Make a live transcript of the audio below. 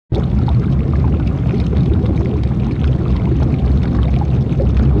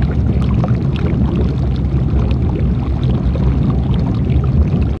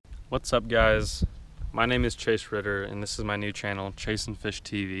What's up, guys? My name is Chase Ritter and this is my new channel,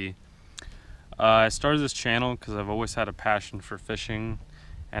 ChasinFishTv. I started this channel because I've always had a passion for fishing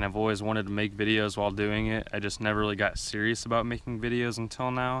and I've always wanted to make videos while doing it. I just never really got serious about making videos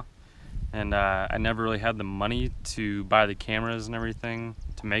until now, and I never really had the money to buy the cameras and everything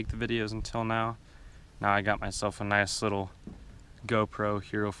to make the videos until now. Now I got myself a nice little GoPro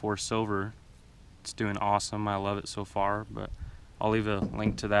Hero 4 Silver. It's doing awesome. I love it so far, but I'll leave a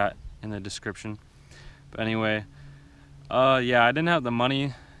link to that in the description. But anyway, yeah, I didn't have the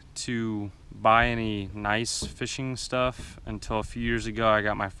money to buy any nice fishing stuff until a few years ago. I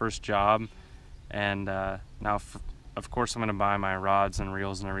got my first job, and now of course I'm going to buy my rods and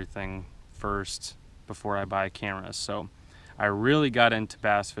reels and everything first before I buy cameras. So I really got into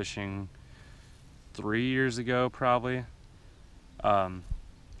bass fishing 3 years ago probably,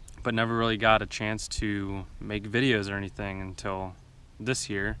 but never really got a chance to make videos or anything until this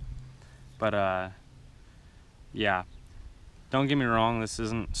year. But yeah, don't get me wrong, this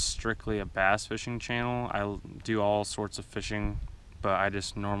isn't strictly a bass fishing channel. I do all sorts of fishing, but I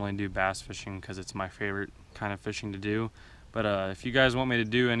just normally do bass fishing because it's my favorite kind of fishing to do. But if you guys want me to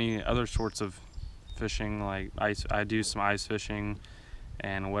do any other sorts of fishing, like I do some ice fishing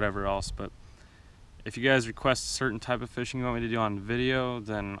and whatever else, but if you guys request a certain type of fishing you want me to do on video,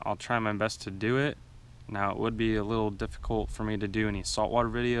 then I'll try my best to do it. Now, it would be a little difficult for me to do any saltwater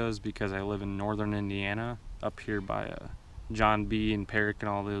videos because I live in northern Indiana, up here by John B. and Perrick and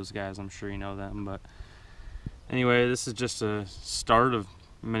all those guys. I'm sure you know them. But anyway, this is just a start of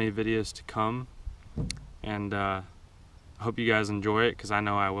many videos to come, and I hope you guys enjoy it because I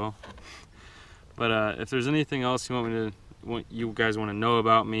know I will. But if there's anything else you guys want to know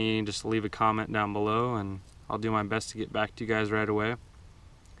about me, just leave a comment down below and I'll do my best to get back to you guys right away.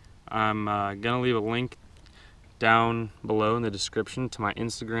 I'm gonna leave a link down below in the description to my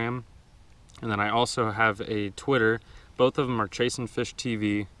Instagram, and then I also have a Twitter. Both of them are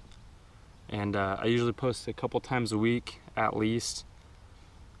ChasinFishTv, and I usually post a couple times a week at least.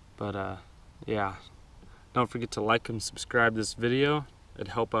 But yeah, don't forget to like and subscribe this video. It'd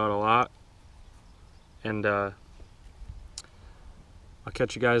help out a lot. And I'll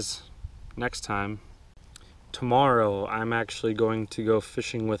catch you guys next time. Tomorrow I'm actually going to go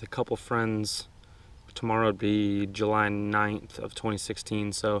fishing with a couple friends. Tomorrow would be July 9th of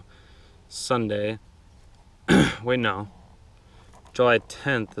 2016, so Sunday. Wait, no. July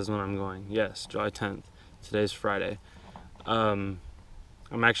 10th is when I'm going. Yes, July 10th. Today's Friday. I'm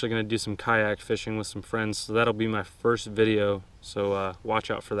actually going to do some kayak fishing with some friends, so that'll be my first video, so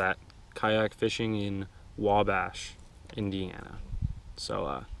watch out for that. Kayak fishing in Wabash, Indiana.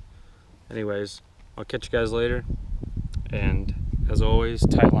 So anyways, I'll catch you guys later, and as always,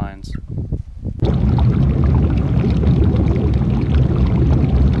 tight lines.